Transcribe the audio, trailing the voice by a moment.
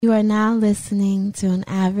You are now listening to an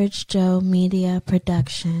Average Joe Media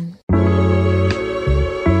production.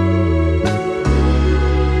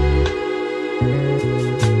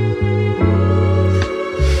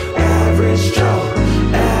 Average Joe,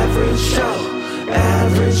 Average Joe,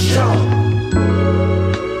 Average Joe.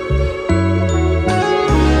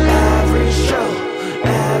 Average Joe,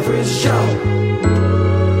 Average Joe.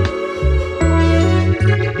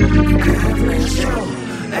 Average Joe,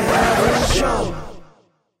 Average Joe.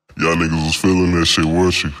 Y'all niggas was feeling that shit,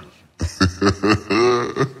 was you?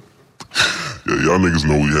 Yeah, y'all niggas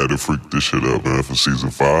know we had to freak this shit up, man, for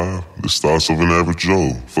season 5. The starts of an Average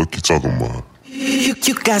Joe. Fuck you talking about?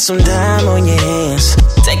 You got some time on your hands.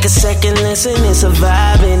 Take a second, listen, it's a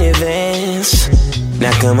vibe in advance.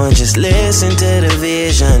 Now come on, just listen to the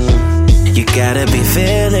vision. You gotta be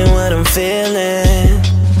feeling what I'm feeling.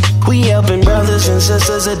 We helping brothers and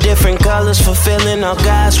sisters of different colors, fulfilling all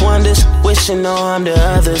God's wonders, wishing no harm to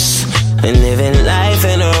others, and living life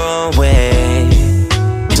in our own way.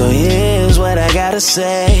 So here's what I gotta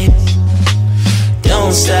say.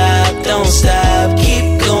 Don't stop,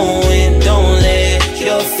 keep going. Don't let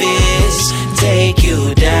your fears take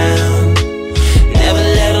you down. Never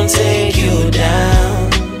let them take you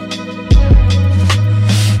down.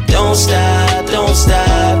 Don't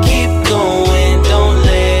stop, keep going. Don't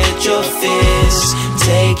let your fears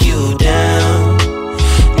take you down.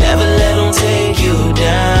 Never let them take you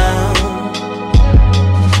down.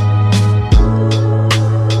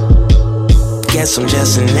 Guess I'm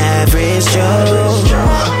just an average Joe.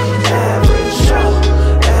 Average Joe,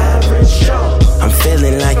 Average Joe. I'm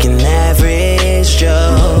feeling like an average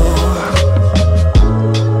Joe.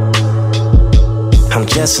 I'm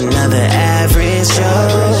just another average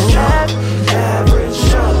Joe. Average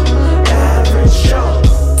Joe, Average Joe.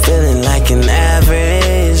 Feeling like an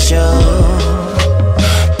average Joe.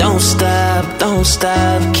 Don't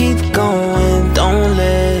stop, keep going. Don't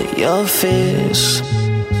let your fears,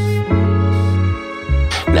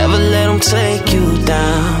 never let them take you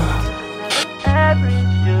down.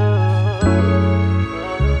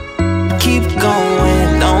 Keep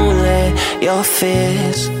going, don't let your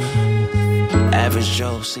fears. Average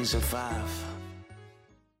Joe, season 5.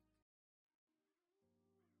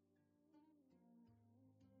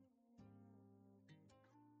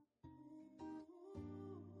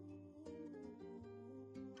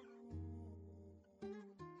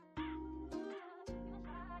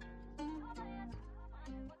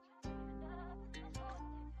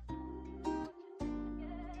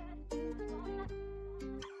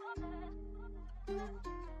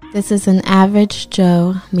 This is an Average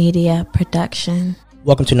Joe Media production.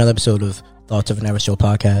 Welcome to another episode of Thoughts of an Average Joe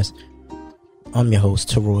podcast. I'm your host,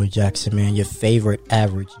 Teroy Jackson, man, your favorite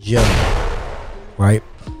Average Joe, right?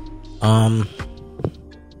 I'm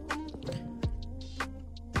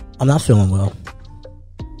not feeling well.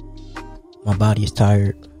 My body is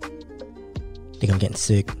tired. I think I'm getting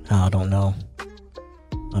sick. I don't know.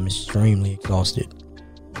 I'm extremely exhausted.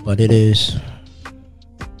 But it is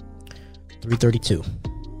 3:32.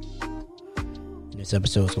 This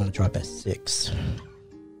episode is going to drop at 6.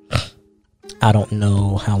 I don't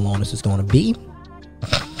know how long this is going to be,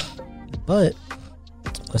 but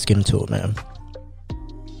let's get into it, man.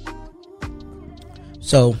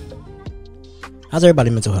 So, how's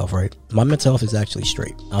everybody's mental health, right? My mental health is actually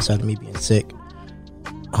straight, outside of me being sick.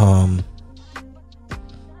 I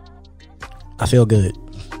feel good.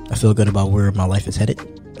 I feel good about where my life is headed,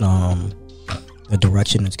 the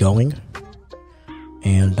direction it's going,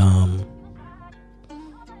 and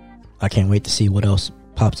I can't wait to see what else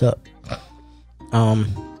pops up. And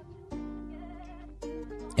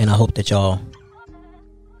I hope that y'all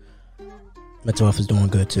mental health is doing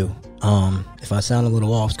good too. If I sound a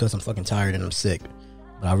little off, it's because I'm fucking tired and I'm sick.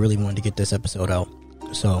 But I really wanted to get this episode out.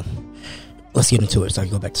 So let's get into it so I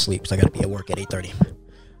can go back to sleep. So I gotta be at work at 8:30.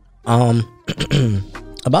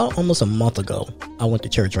 About almost a month ago, I went to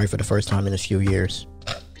church, right, for the first time in a few years.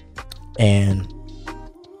 And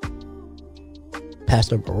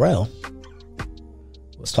Pastor Burrell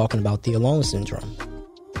was talking about the alone syndrome.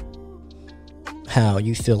 How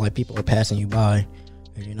you feel like people are passing you by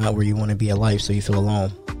and you're not where you want to be in life, so you feel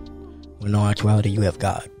alone. When in all actuality, you have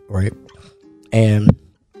God, right? And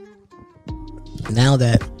now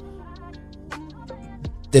that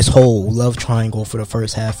this whole love triangle for the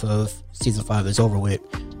first half of season 5 is over with,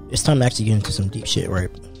 it's time to actually get into some deep shit, right?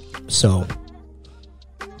 So,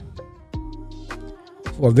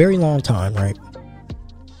 for a very long time, right?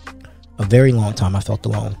 A very long time, I felt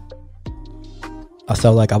alone. I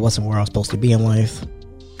felt like I wasn't where I was supposed to be in life.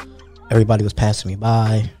 Everybody was passing me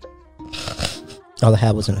by. All I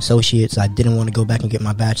had was an associate's. I didn't want to go back and get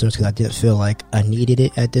my bachelor's because I didn't feel like I needed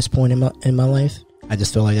it at this point in my life. I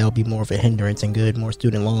just felt like that would be more of a hindrance and good more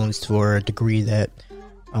student loans for a degree that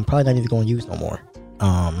I'm probably not even going to use no more.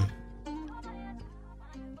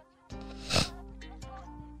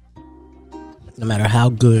 No matter how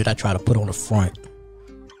good I try to put on the front,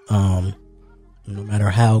 no matter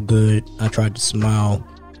how good I tried to smile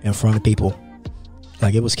in front of people,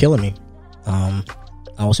 like, it was killing me.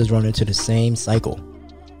 I was just running into the same cycle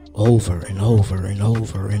over and over and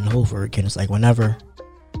over and over again. It's like whenever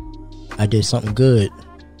I did something good,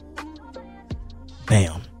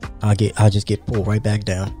 bam, I just get pulled right back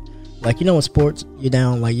down. Like, you know, in sports, you're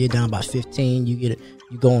down by 15, you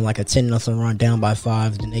go on like a 10-0 run, down by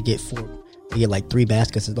 5, then they get like 3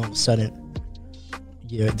 baskets, and all of a sudden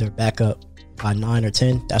they're back up by 9 or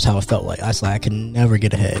 10. That's how it felt like. I was like, I could never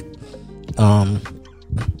get ahead.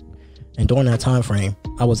 And during that time frame,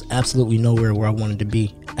 I was absolutely nowhere where I wanted to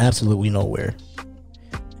be. Absolutely nowhere.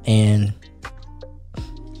 And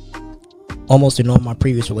almost in all my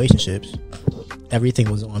previous relationships,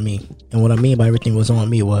 everything was on me. And what I mean by everything was on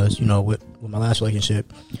me was, you know, with my last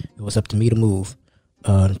relationship, it was up to me to move.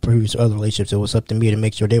 In previous other relationships, it was up to me to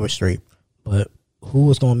make sure they were straight. But who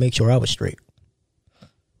was going to make sure I was straight?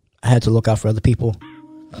 I had to look out for other people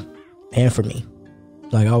and for me.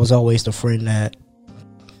 Like, I was always the friend that,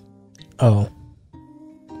 oh,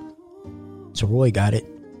 Teroy got it.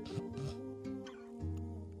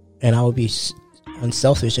 And I would be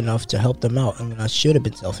unselfish enough to help them out. I mean, I should have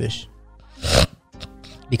been selfish.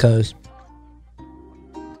 Because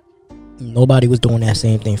nobody was doing that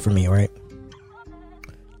same thing for me, right?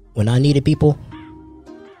 When I needed people,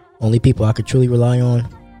 only people I could truly rely on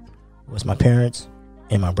was my parents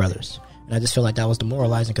and my brothers. And I just feel like that was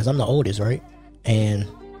demoralizing because I'm the oldest, right? And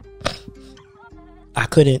I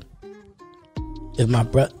couldn't, if my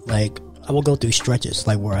brother, like, I would go through stretches,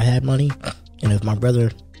 like, where I had money, and if my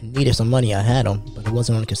brother needed some money, I had them, but it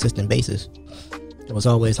wasn't on a consistent basis. It was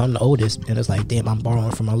always, I'm the oldest, and it's like, damn, I'm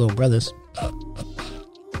borrowing from my little brothers.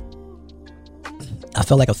 I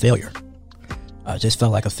felt like a failure. I just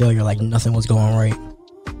felt like a failure, like nothing was going right.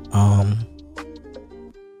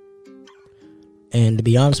 And to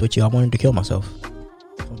be honest with you, I wanted to kill myself.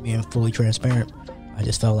 If I'm being fully transparent, I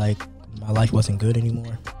just felt like my life wasn't good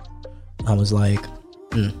anymore. I was like,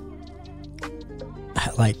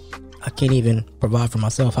 I can't even provide for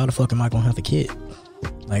myself. How the fuck am I gonna have a kid?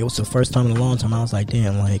 Like, it was the first time in a long time I was like,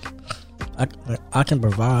 damn, like, I can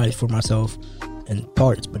provide for myself in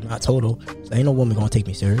parts, but not total. So ain't no woman gonna take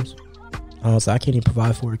me serious. I was like, I can't even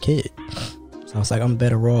provide for a kid. So I was like, I'm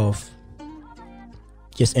better off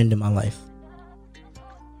just ending my life.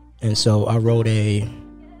 And so I wrote a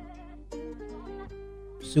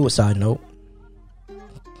suicide note.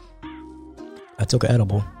 I took an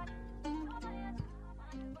edible.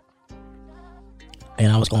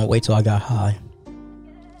 And I was going to wait till I got high.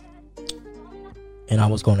 And I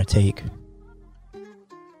was going to take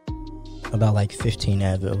about like 15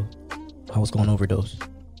 Advil. I was going to overdose.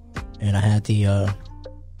 And I had the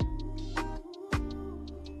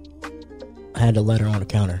letter on the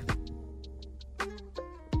counter.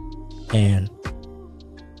 And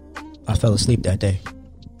I fell asleep that day.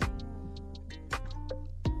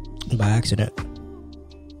 By accident.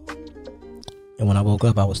 And when I woke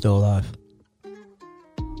up, I was still alive.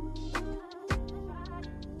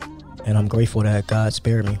 And I'm grateful that God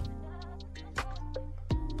spared me.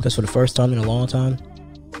 Because for the first time in a long time,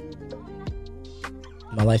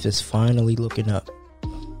 my life is finally looking up.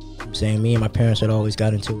 I'm saying, me and my parents had always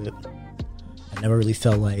got into it. I never really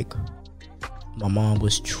felt like my mom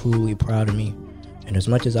was truly proud of me. And as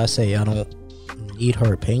much as I say I don't need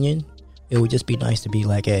her opinion, it would just be nice to be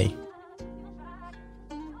like, hey,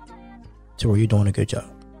 Teroy, you're doing a good job.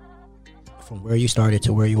 From where you started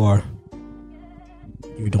to where you are,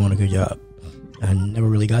 you're doing a good job. I never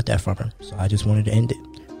really got that from her, so I just wanted to end it.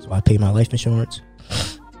 So I paid my life insurance,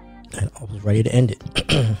 and I was ready to end it.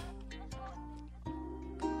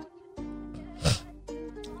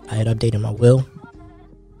 I had updated my will,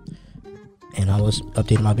 and I was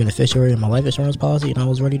updating my beneficiary and my life insurance policy, and I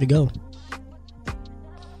was ready to go.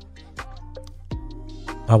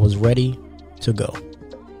 I was ready to go.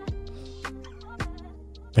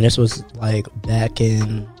 And this was like back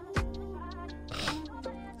in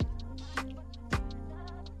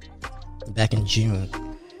June.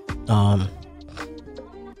 I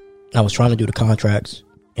was trying to do the contracts,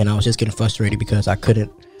 and I was just getting frustrated because I couldn't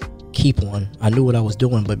keep one. I knew what I was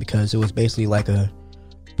doing, but because it was basically like a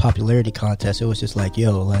popularity contest, it was just like,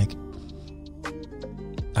 yo, like,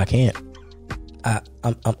 I can't.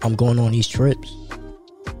 I'm going on these trips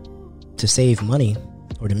to save money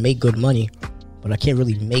or to make good money, but I can't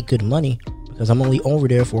really make good money because I'm only over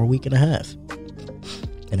there for a week and a half.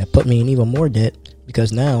 And it put me in even more debt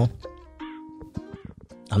because now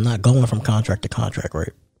I'm not going from contract to contract,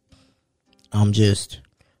 right? I'm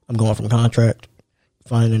going from contract,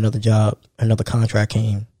 finding another job, another contract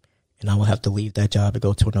came, and I will have to leave that job to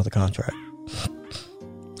go to another contract.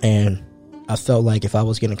 And I felt like if I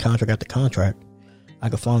was getting contract after contract, I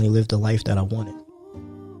could finally live the life that I wanted.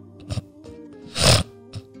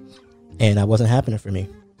 And that wasn't happening for me.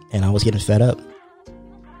 And I was getting fed up.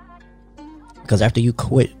 Because after you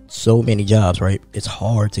quit so many jobs, right, it's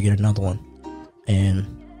hard to get another one.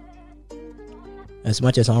 And as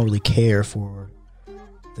much as I don't really care for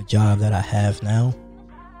the job that I have now,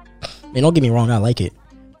 and don't get me wrong, I like it.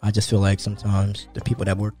 I just feel like sometimes the people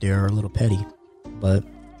that work there are a little petty. But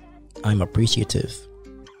I'm appreciative.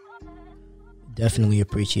 Definitely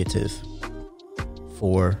appreciative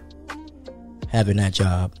for having that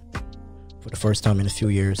job for the first time in a few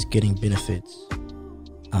years, getting benefits.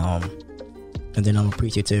 And then I'm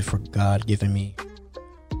appreciative for God giving me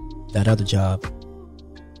that other job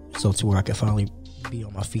so to where I can finally be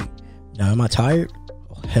on my feet. Now, am I tired?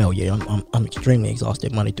 Oh, hell yeah, I'm extremely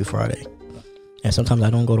exhausted Monday through Friday. And sometimes I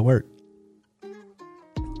don't go to work.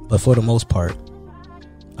 But for the most part,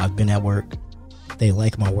 I've been at work. They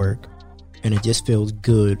like my work. And it just feels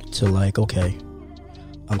good to like, okay,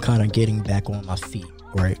 I'm kind of getting back on my feet,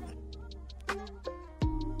 right?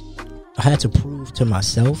 I had to prove to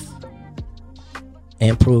myself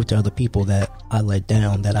and prove to other people that I let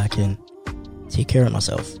down that I can take care of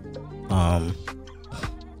myself. A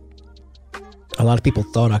lot of people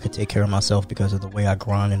thought I could take care of myself because of the way I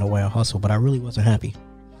grind and the way I hustle, but I really wasn't happy.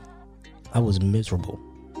 I was miserable.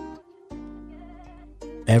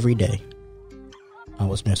 Every day, I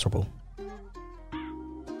was miserable.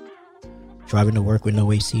 Driving to work with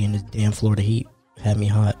no AC in this damn Florida heat had me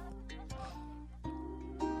hot.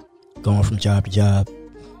 Going from job to job,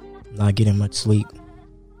 not getting much sleep,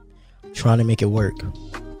 trying to make it work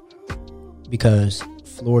because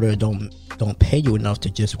Florida don't pay you enough to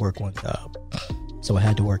just work one job. So I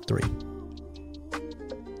had to work 3.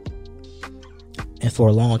 And for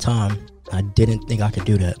a long time, I didn't think I could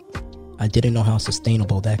do that. I didn't know how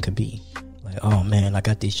sustainable that could be. Like, oh man, I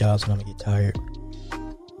got these jobs and I'm gonna get tired.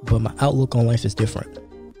 But my outlook on life is different.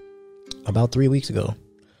 About 3 weeks ago,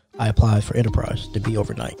 I applied for Enterprise to be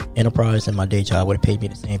overnight. Enterprise and my day job would have paid me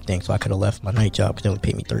the same thing, so I could have left my night job because they only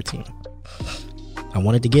paid me $13. I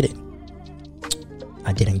wanted to get it.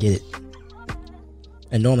 I didn't get it.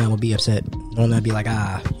 And normally I would be upset. Normally I'd be like,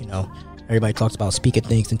 everybody talks about speaking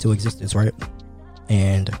things into existence, right?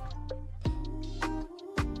 And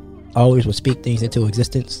I always would speak things into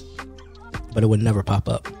existence, but it would never pop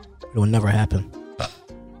up. It would never happen.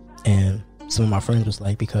 And some of my friends was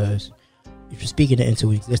like, because if you're speaking it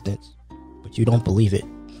into existence, but you don't believe it,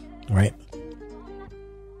 right?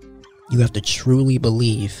 You have to truly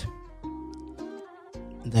believe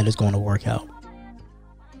that it's going to work out.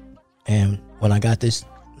 And when I got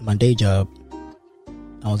my day job,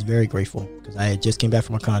 I was very grateful because I had just came back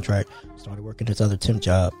from a contract, started working this other temp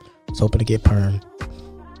job, was hoping to get perm,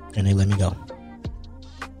 and they let me go.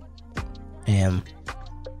 And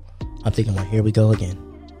I'm thinking, well, here we go again.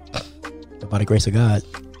 But by the grace of God,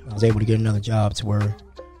 I was able to get another job to where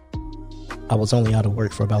I was only out of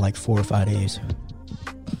work for about like 4 or 5 days.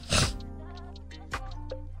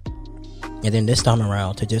 And then this time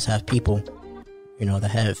around, to just have people,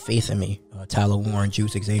 that had faith in me. Tyler Warren,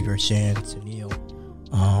 Juice, Xavier, Shan, Sunil,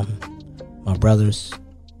 my brothers.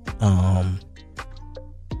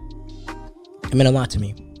 It meant a lot to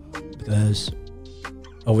me because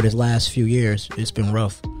over this last few years, it's been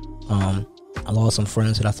rough. I lost some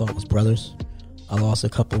friends that I thought was brothers. I lost a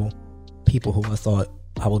couple people who I thought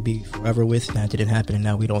I would be forever with, and that didn't happen, and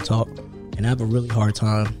now we don't talk. And I have a really hard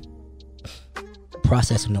time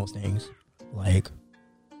processing those things. Like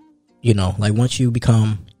once you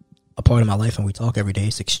become a part of my life and we talk every day,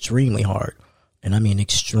 it's extremely hard. And I mean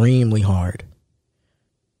extremely hard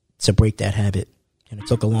to break that habit. And it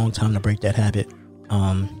took a long time to break that habit.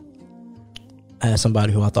 I had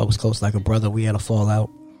somebody who I thought was close, like a brother. We had a fallout.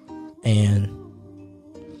 And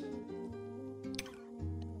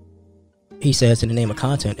he says, in the name of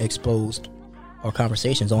content, exposed our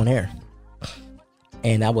conversations on air.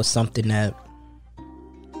 And that was something that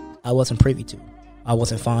I wasn't privy to. I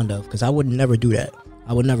wasn't fond of, because I would never do that.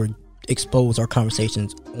 I would never expose our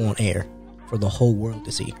conversations on air for the whole world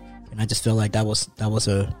to see. And I just felt like that was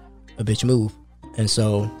a bitch move. And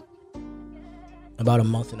so about a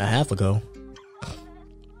month and a half ago,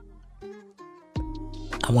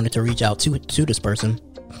 I wanted to reach out to this person,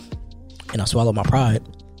 and I swallowed my pride,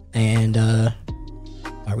 and I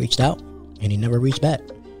reached out, and he never reached back.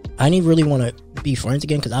 I didn't really want to be friends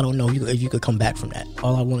again because I don't know if you could come back from that.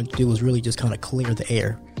 All I wanted to do was really just kind of clear the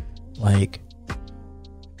air. Like, you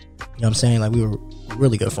know what I'm saying? Like, we were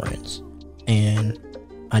really good friends. And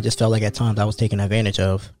I just felt like at times I was taken advantage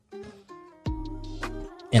of.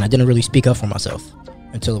 And I didn't really speak up for myself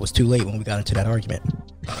until it was too late when we got into that argument.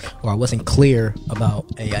 Or I wasn't clear about,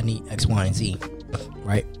 hey, I need X, Y, and Z.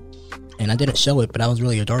 Right? And I didn't show it, but that was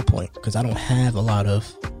really a dark point. Because I don't have a lot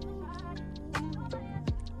of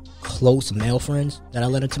close male friends that I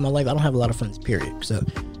let into my life. I don't have a lot of friends, period. So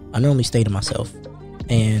I normally stay to myself.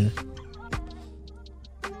 And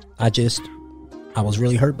I was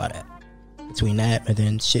really hurt by that. Between that and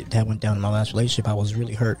then shit that went down in my last relationship, I was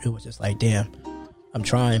really hurt. It was just like, damn, I'm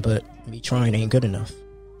trying, but me trying ain't good enough.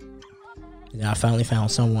 And then I finally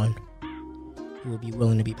found someone who would be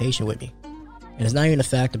willing to be patient with me. And it's not even the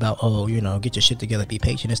fact about, oh, you know, get your shit together, be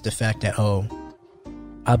patient. It's the fact that, oh,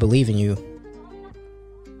 I believe in you.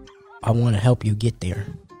 I want to help you get there.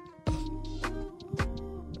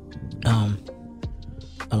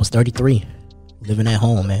 I was 33, living at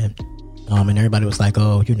home, man. And everybody was like,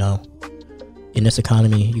 oh, you know, in this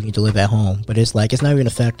economy, you need to live at home. But it's like, it's not even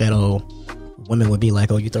the fact that, oh, women would be like,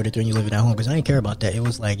 oh, you're 33 and you're living at home. Because I didn't care about that. It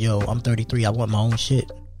was like, yo, I'm 33. I want my own shit.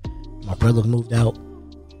 My brother moved out.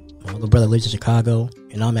 My little brother lives in Chicago.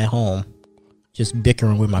 And I'm at home just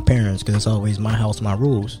bickering with my parents because it's always my house, my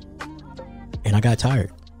rules. And I got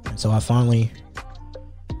tired. And so I finally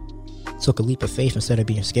took a leap of faith instead of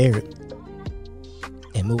being scared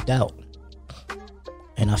and moved out.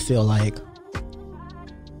 And I feel like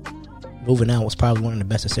moving out was probably one of the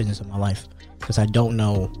best decisions of my life because I don't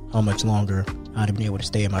know how much longer I'd have been able to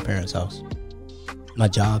stay at my parents' house.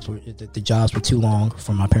 The jobs were too long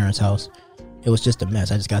for my parents' house. It was just a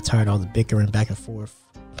mess. I just got tired of all the bickering back and forth,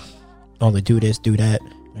 all the do this, do that.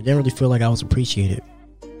 I didn't really feel like I was appreciated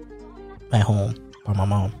at home by my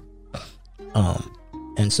mom.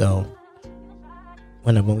 And so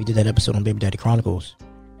when we did that episode on Baby Daddy Chronicles,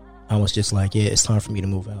 I was just like, yeah, it's time for me to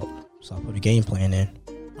move out. So I put a game plan in.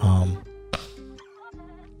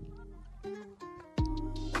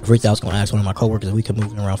 First, I was going to ask one of my coworkers if we could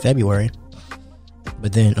move in around February.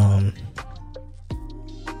 But then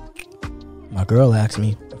my girl asked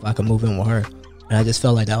me if I could move in with her. And I just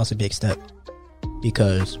felt like that was a big step.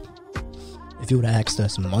 Because if you would have asked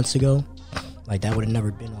us months ago, like that would have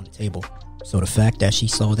never been on the table. So the fact that she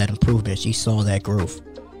saw that improvement, she saw that growth,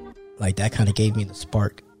 like that kind of gave me the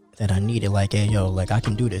spark that I needed. Like, hey, yo, like I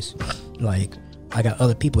can do this. Like I got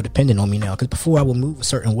other people depending on me now. Because before I would move a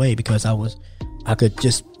certain way because I could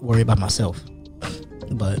just worry about myself.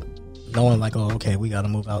 But knowing like, oh, okay, we got to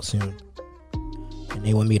move out soon. And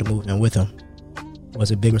they want me to move in with them was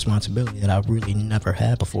a big responsibility that I really never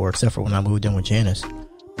had before, except for when I moved in with Janice,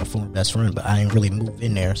 my former best friend. But I didn't really move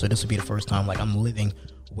in there. So this would be the first time like I'm living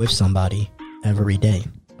with somebody every day.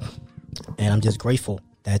 And I'm just grateful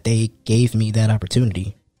that they gave me that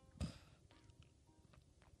opportunity.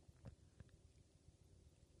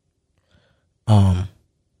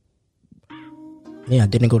 Yeah, I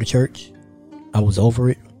didn't go to church. I was over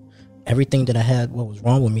it. Everything that I had, what was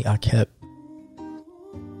wrong with me, I kept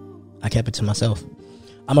it to myself.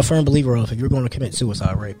 I'm a firm believer of if you're going to commit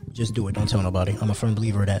suicide, right, just do it. Don't tell nobody. I'm a firm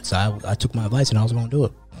believer of that. So I took my advice and I was going to do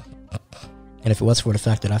it. And if it was for the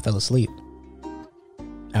fact that I fell asleep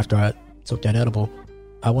after I took that edible,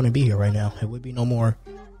 I wouldn't be here right now. It would be no more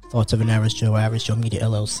Thoughts of an Average Joe, Average Joe Media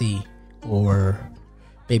LLC, or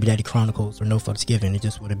Baby Daddy Chronicles, or No Fucks Given. It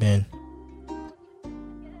just would have been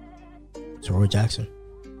Roy Jackson,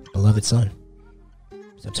 beloved son,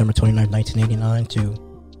 September 29th, 1989 to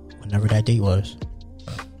whenever that date was.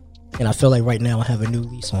 And I feel like right now I have a new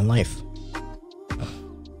lease on life.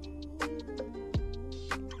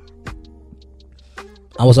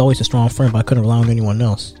 I was always a strong friend, but I couldn't rely on anyone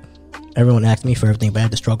else. Everyone asked me for everything, but I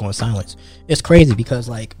had to struggle in silence. It's crazy because,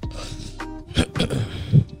 like,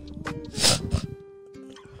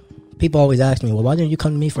 people always ask me, well, why didn't you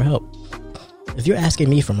come to me for help? If you're asking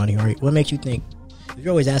me for money, right, what makes you think, if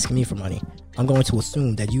you're always asking me for money, I'm going to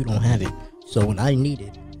assume that you don't have it. So when I need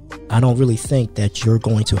it, I don't really think that you're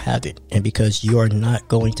going to have it. And because you're not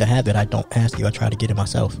going to have it, I don't ask you. I try to get it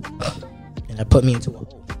myself. And that put me into a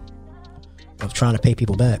hole of trying to pay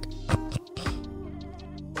people back.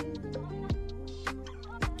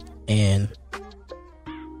 And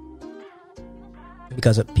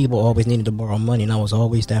because people always needed to borrow money, and I was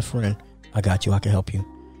always that friend, I got you, I can help you.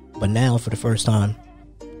 But now, for the first time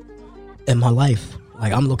in my life,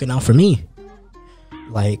 like, I'm looking out for me.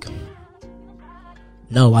 Like,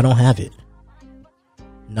 no, I don't have it.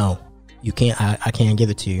 No, you can't. I can't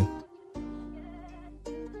give it to you.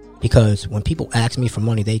 Because when people ask me for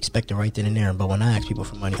money, they expect it right then and there. But when I ask people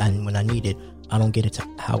for money, when I need it, I don't get it till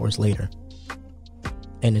hours later.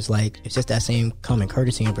 And it's like, it's just that same common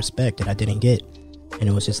courtesy and respect that I didn't get. And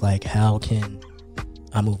it was just like, how can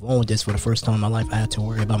I move on with this? For the first time in my life, I had to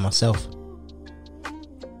worry about myself.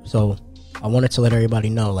 So I wanted to let everybody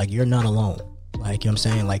know, like, you're not alone. Like, you know what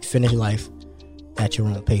I'm saying? Like, finish life at your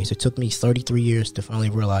own pace. It took me 33 years to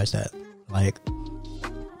finally realize that. Like,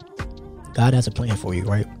 God has a plan for you,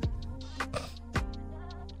 right?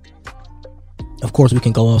 Of course, we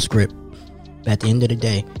can go off script. But at the end of the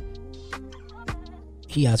day,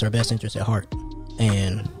 He has our best interest at heart.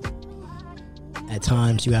 And at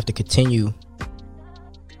times, you have to continue.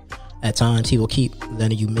 At times, He will keep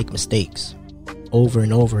letting you make mistakes over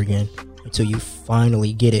and over again until you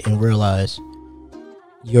finally get it and realize,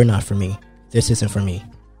 you're not for me. This isn't for me.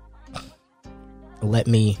 Let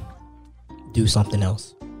me do something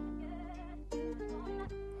else.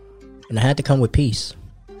 And I had to come with peace.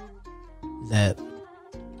 That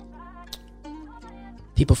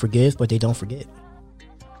people forgive, but they don't forget.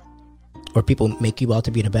 Or people make you out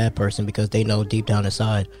to be the bad person because they know deep down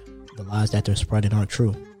inside the lies that they're spreading aren't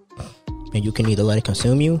true. And you can either let it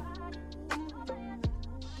consume you,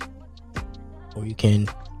 or you can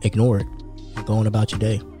ignore it and go on about your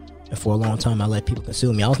day. And for a long time, I let people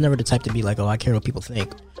consume me. I was never the type to be like, oh, I care what people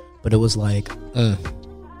think. But it was like, I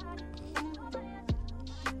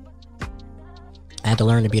had to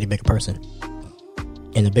learn to be the bigger person.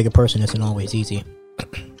 And the bigger person isn't always easy.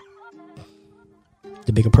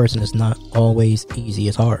 The bigger person is not always easy.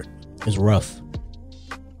 It's hard. It's rough.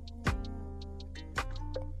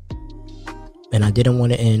 And I didn't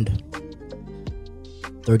want to end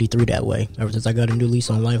 33 that way. Ever since I got a new lease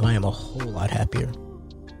on life, I am a whole lot happier.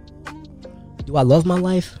 Do I love my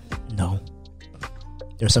life? No.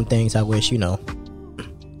 There's some things I wish, I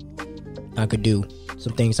could do.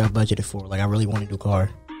 Some things I budgeted for. Like, I really want a new car.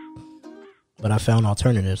 But I found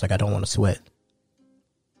alternatives. Like, I don't want to sweat.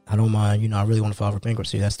 I don't mind, I really want to file for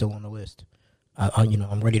bankruptcy. That's still on the list.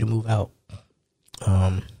 I'm ready to move out.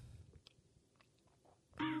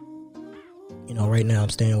 Right now I'm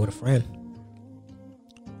staying with a friend.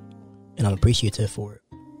 And I'm appreciative for it.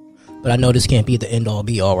 But I know this can't be the end all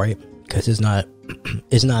be all, right? Because it's not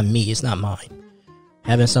me. It's not mine.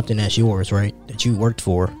 Having something that's yours, right? That you worked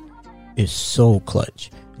for is so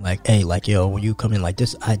clutch. Like, hey, like, yo, when you come in like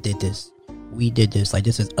this, I did this. We did this. Like,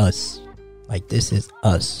 this is us. Like, this is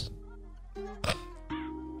us.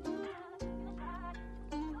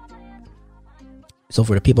 So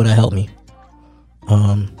for the people that helped me,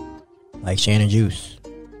 like Shannon Juice,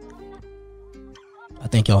 I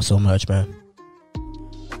thank y'all so much, man.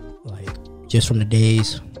 Like, just from the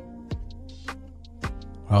days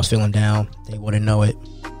where I was feeling down, they wouldn't know it.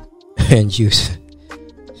 And Juice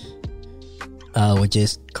would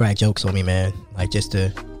just crack jokes on me, man. Like,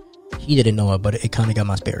 he didn't know it, but it kind of got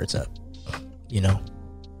my spirits up.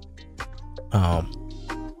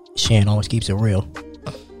 Shan always keeps it real.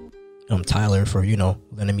 Tyler for,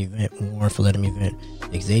 letting me vent. Warren for letting me vent.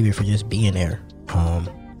 Xavier for just being there.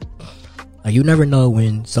 Like, you never know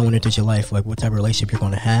when someone enters your life, like, what type of relationship you're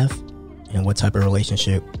going to have and what type of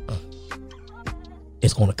relationship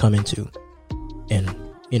it's going to come into. And,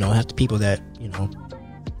 half the people that,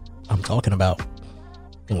 I'm talking about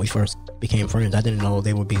when we first became friends, I didn't know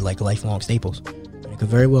they would be like lifelong staples. And we could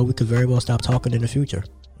very well stop talking in the future.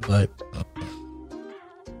 But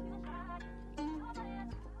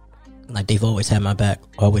like, they've always had my back,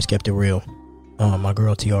 always kept it real. My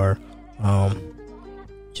girl TR,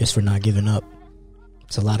 just for not giving up.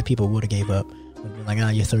 So a lot of people would have gave up. Like,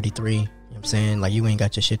 you're 33. You know what I'm saying? Like, you ain't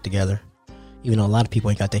got your shit together. Even though a lot of people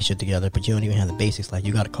ain't got their shit together, but you don't even have the basics. Like,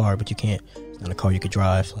 you got a car, but you can't. It's not a car you could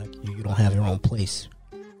drive. Like, you don't have your own place.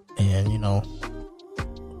 And,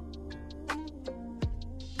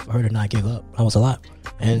 for her to not give up, that was a lot.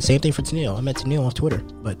 And same thing for Tennille. I met Tennille on Twitter.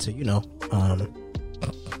 But to,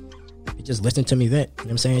 just listen to me vent. You know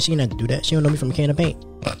what I'm saying? She didn't have to do that. She don't know me from a can of paint. You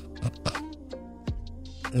know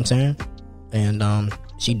what I'm saying? And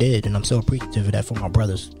she did, and I'm so appreciative of that for my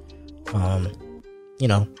brothers.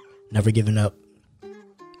 Never giving up,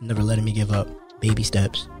 never letting me give up. Baby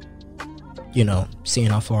steps. Seeing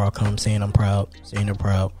how far I'll come, saying I'm proud, saying they're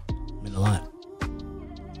proud, meant a lot.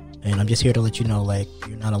 And I'm just here to let you know, like,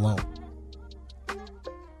 you're not alone.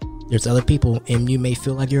 There's other people, and you may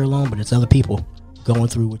feel like you're alone, but there's other people going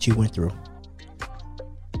through what you went through.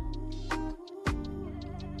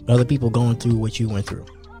 Other people going through what you went through.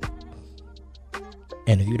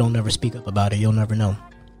 And if you don't never speak up about it, you'll never know.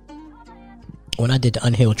 When I did the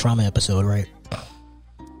Unhealed Trauma episode, right?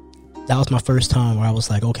 That was my first time where I was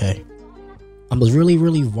like, okay, I was really,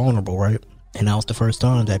 really vulnerable, right? And that was the first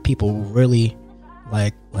time that people really,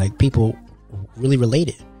 like people really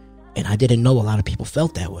related. And I didn't know a lot of people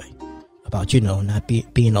felt that way about, not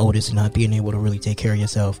being the oldest and not being able to really take care of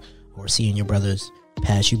yourself, or seeing your brothers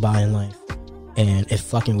pass you by in life and it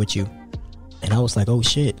fucking with you. And I was like, oh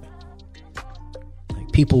shit.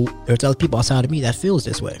 There's other people outside of me that feels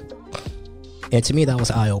this way. And to me, that was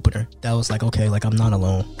an eye-opener. That was like, okay, like, I'm not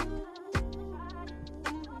alone.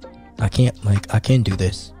 I can do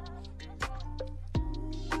this.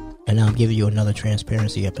 And now I'm giving you another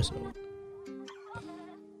transparency episode.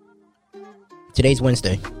 Today's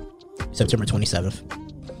Wednesday, September 27th.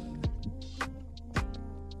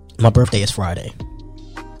 My birthday is Friday,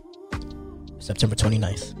 September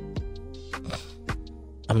 29th.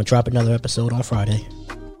 I'm going to drop another episode on Friday.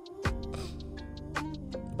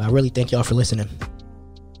 But I really thank y'all for listening.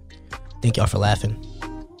 Thank y'all for laughing.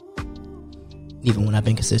 Even when I've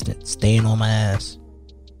been consistent, staying on my ass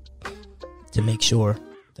to make sure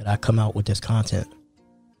that I come out with this content.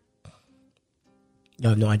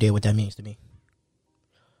 Y'all have no idea what that means to me.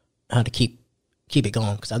 How to keep it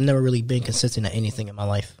going, because I've never really been consistent at anything in my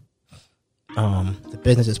life. The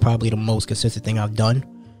business is probably the most consistent thing I've done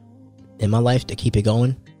in my life to keep it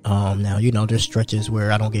going. Now, there's stretches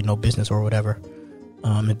where I don't get no business or whatever.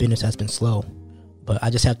 The business has been slow, but I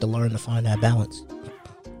just have to learn to find that balance.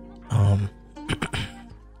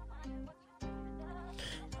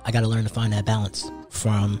 I got to learn to find that balance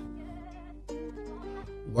from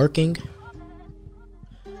working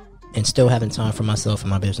and still having time for myself and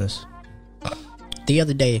my business. The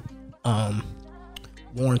other day,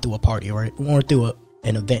 Warren threw a party, right? Warren threw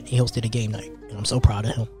an event. He hosted a game night, and I'm so proud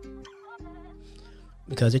of him.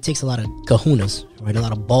 Because it takes a lot of kahunas, right? A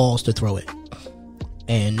lot of balls to throw it.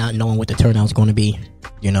 And not knowing what the turnout's going to be,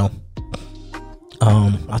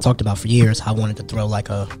 I talked about for years how I wanted to throw like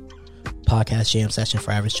a podcast jam session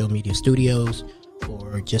for Average Joe Media Studios,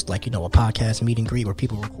 or just like, a podcast meet and greet where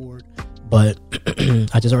people record. But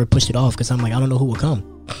I just already pushed it off because I'm like, I don't know who will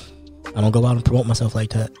come. I don't go out and promote myself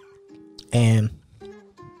like that. And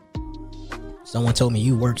someone told me,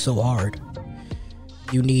 you work so hard.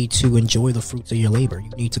 You need to enjoy the fruits of your labor. You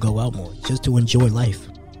need to go out more just to enjoy life.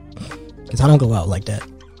 Because I don't go out like that.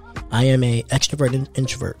 I am a extrovert and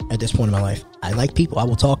introvert at this point in my life. I like people. I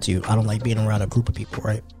will talk to you. I don't like being around a group of people,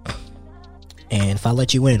 right? And if I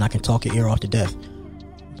let you in, I can talk your ear off to death.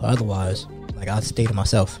 But otherwise, like, I stay to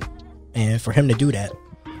myself. And for him to do that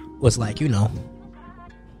was like,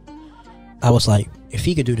 I was like, if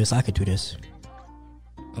he could do this, I could do this.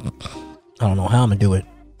 I don't know how I'm going to do it.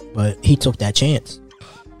 But he took that chance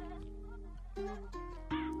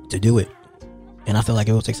to do it. And I feel like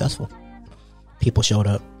it was successful. People showed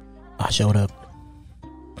up. I showed up.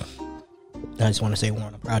 I just want to say,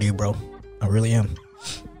 Warren, I'm proud of you, bro. I really am.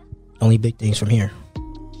 Only big things from here.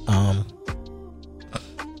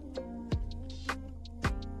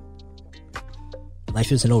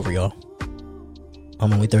 Life isn't over, y'all.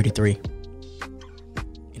 I'm only 33.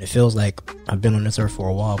 And it feels like I've been on this earth for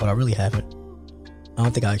a while, but I really haven't. I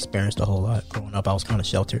don't think I experienced a whole lot. Growing up, I was kind of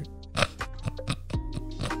sheltered.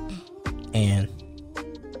 And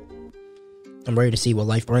I'm ready to see what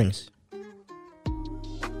life brings.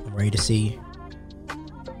 I'm ready to see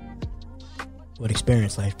what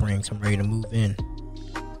experience life brings. I'm ready to move in.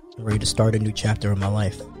 I'm ready to start a new chapter of my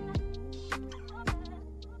life.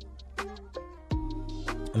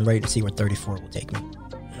 I'm ready to see where 34 will take me.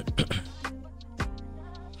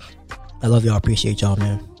 I love y'all. Appreciate y'all,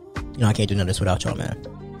 man. I can't do none of this without y'all, man.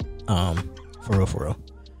 For real.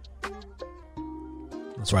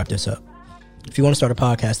 Let's wrap this up. If you want to start a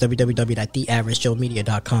podcast,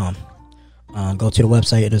 www.theaveragejoemedia.com. Go to the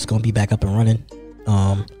website. It's going to be back up and running.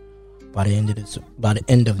 By the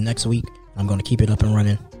end of next week, I'm going to keep it up and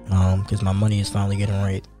running. Because my money is finally getting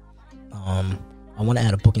right. I want to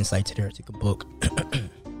add a booking site to there so you can book.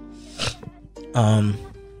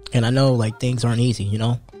 And I know, like, things aren't easy,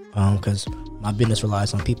 because my business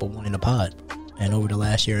relies on people wanting a pod. And over the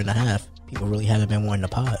last year and a half, people really haven't been wanting a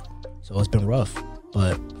pod. So it's been rough.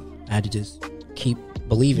 But I had to just keep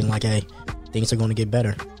believing, like, hey, things are going to get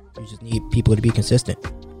better. You just need people to be consistent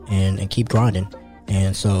and keep grinding.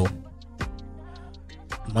 And so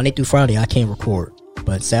Monday through Friday, I can't record.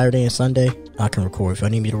 But Saturday and Sunday, I can record. If you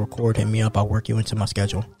need me to record, hit me up. I'll work you into my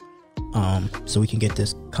schedule. So we can get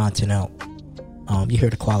this content out. You hear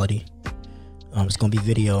the quality. It's going to be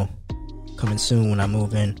video coming soon when I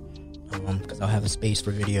move in. Because I'll have a space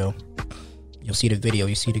for video. You'll see the video.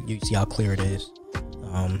 You see how clear it is.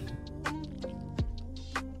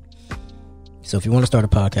 So if you want to start a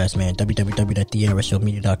podcast, man,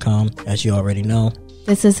 www.theaveragejoemedia.com. As you already know,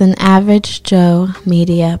 this is an Average Joe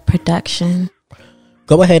Media production.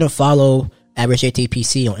 Go ahead and follow Average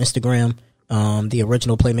ATPC on Instagram. The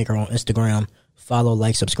Original Playmaker on Instagram. Follow,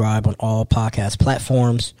 like, subscribe on all podcast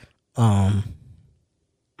platforms.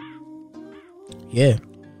 Yeah.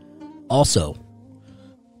 Also,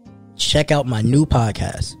 check out my new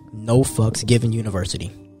podcast, No Fucks Given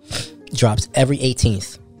University. Drops every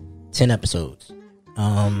 18th. 10 episodes.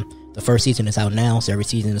 The first season is out now, so every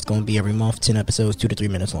season is going to be every month, 10 episodes, 2 to 3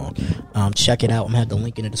 minutes long. Check it out. I'm going to have the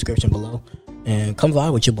link in the description below. And come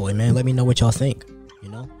vibe with your boy, man. Let me know what y'all think, you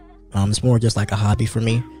know? It's more just like a hobby for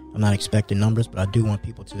me. I'm not expecting numbers, but I do want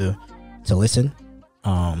people to listen.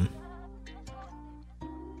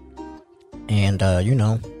 You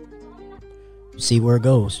know, see where it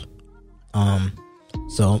goes.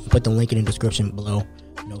 So put the link in the description below.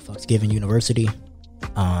 No Fucks Given University.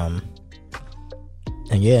 And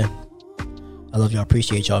yeah, I love y'all,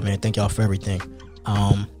 appreciate y'all, man. Thank y'all for everything.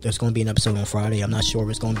 There's going to be an episode on Friday. I'm not sure if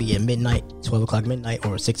it's going to be at midnight, 12 o'clock midnight,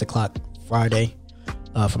 or 6 o'clock Friday,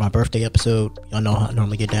 for my birthday episode. Y'all know how I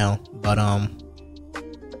normally get down. But,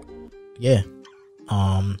 yeah.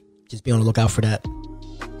 Just be on the lookout for that.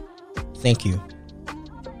 Thank you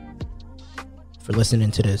for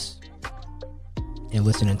listening to this and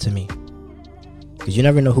listening to me. Because you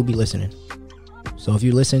never know who be listening. So if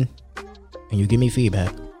you listen and you give me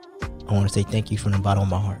feedback, I want to say thank you from the bottom of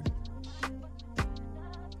my heart.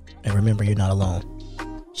 And remember, you're not alone.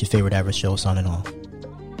 It's your favorite Average Joe signing off.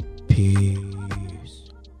 Peace.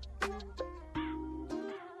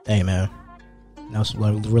 Hey, man. That was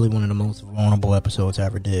really one of the most vulnerable episodes I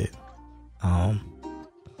ever did.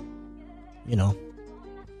 You know,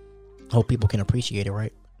 hope people can appreciate it,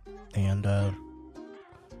 right? And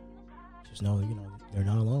just know, you know, you're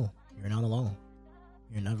not alone. You're not alone.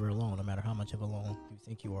 You're never alone. No matter how much of alone you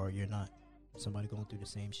think you are, you're not. Somebody going through the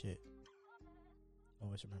same shit.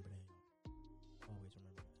 Always remember that. Always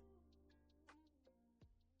remember that.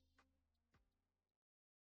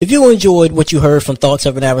 If you enjoyed what you heard from Thoughts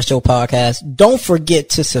of an Average Joe podcast, don't forget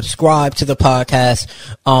to subscribe to the podcast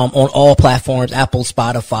on all platforms: Apple,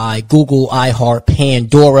 Spotify, Google, iHeart,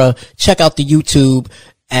 Pandora. Check out the YouTube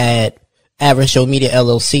at Average Joe Media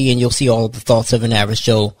LLC, and you'll see all of the Thoughts of an Average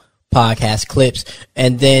Joe podcast clips.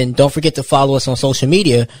 And then don't forget to follow us on social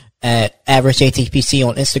media at Average ATPC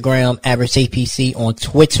on Instagram, Average APC on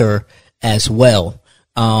Twitter as well.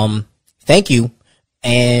 Thank you,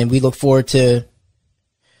 and we look forward to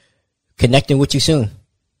connecting with you soon.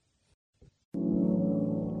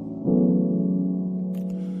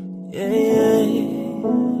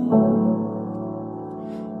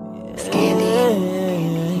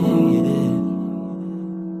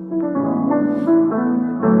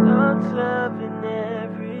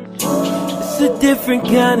 It's a different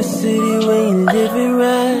kind of city when you live it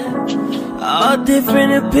right. All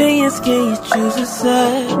different opinions, can you choose a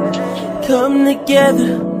side? Come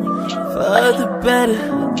together for the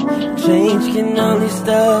better. Change can only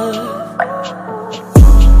start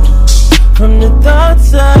from the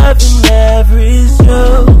thoughts of an average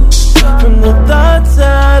Joe.